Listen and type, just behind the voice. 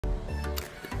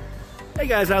Hey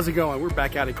guys, how's it going? We're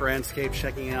back out at Grandscape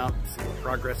checking out some of the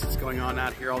progress that's going on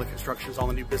out here, all the constructions, all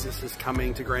the new businesses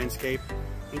coming to Grandscape,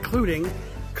 including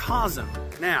Cosm.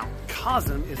 Now,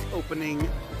 Cosm is opening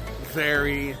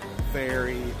very,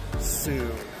 very soon.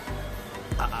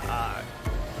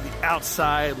 The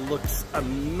outside looks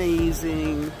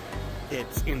amazing.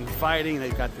 It's inviting.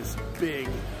 They've got this big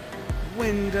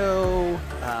window.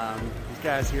 These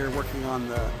guys here are working on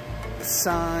the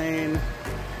sign.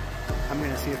 I'm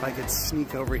gonna see if I can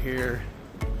sneak over here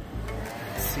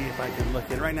and see if I can look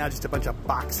in. Right now, just a bunch of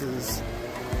boxes,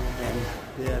 and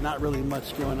yeah, not really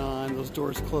much going on. Those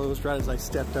doors closed right as I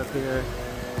stepped up here.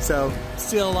 So,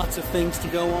 still lots of things to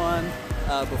go on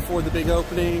before the big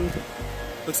opening.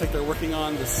 Looks like they're working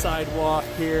on the sidewalk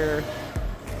here,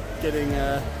 getting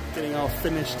all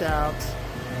finished out,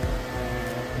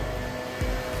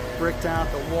 bricked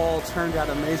out. The wall turned out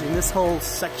amazing. This whole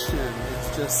section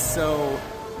is just so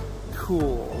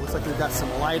cool. Looks like they've got some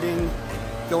lighting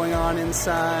going on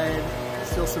inside.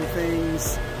 Still some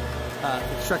things.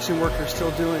 Construction workers still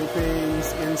doing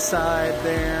things inside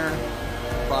there.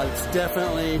 But it's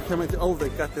definitely coming to, oh,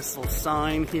 they've got this little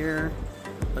sign here.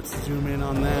 Let's zoom in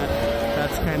on that.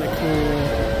 That's kind of cool.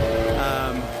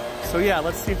 So yeah,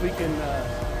 let's see if we can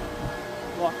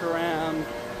walk around.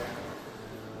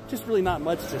 Just really not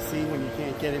much to see when you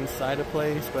can't get inside a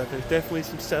place, but there's definitely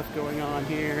some stuff going on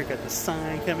here. Got the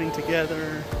sign coming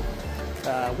together.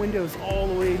 Windows all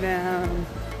the way down.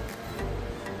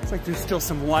 Looks like there's still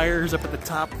some wires up at the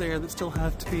top there that still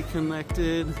have to be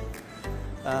connected.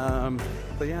 But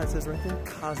yeah, it says right there,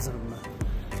 Cosm.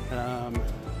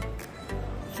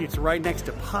 See, it's right next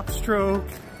to Pop Stroke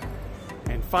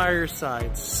and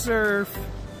Fireside Surf.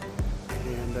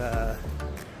 And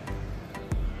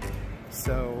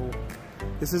so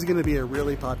this is going to be a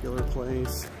really popular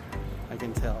place. I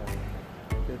can tell.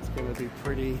 It's going to be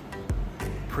pretty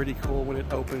cool when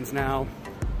it opens. Now,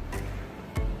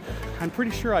 I'm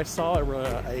pretty sure I saw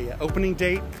a opening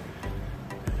date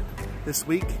this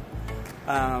week.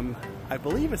 I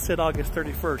believe it said August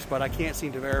 31st, but I can't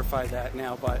seem to verify that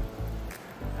now, but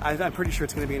I'm pretty sure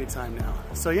it's going to be any time now.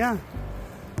 So yeah,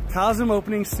 Cosm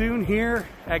opening soon here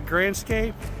at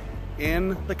Grandscape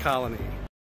in the Colony.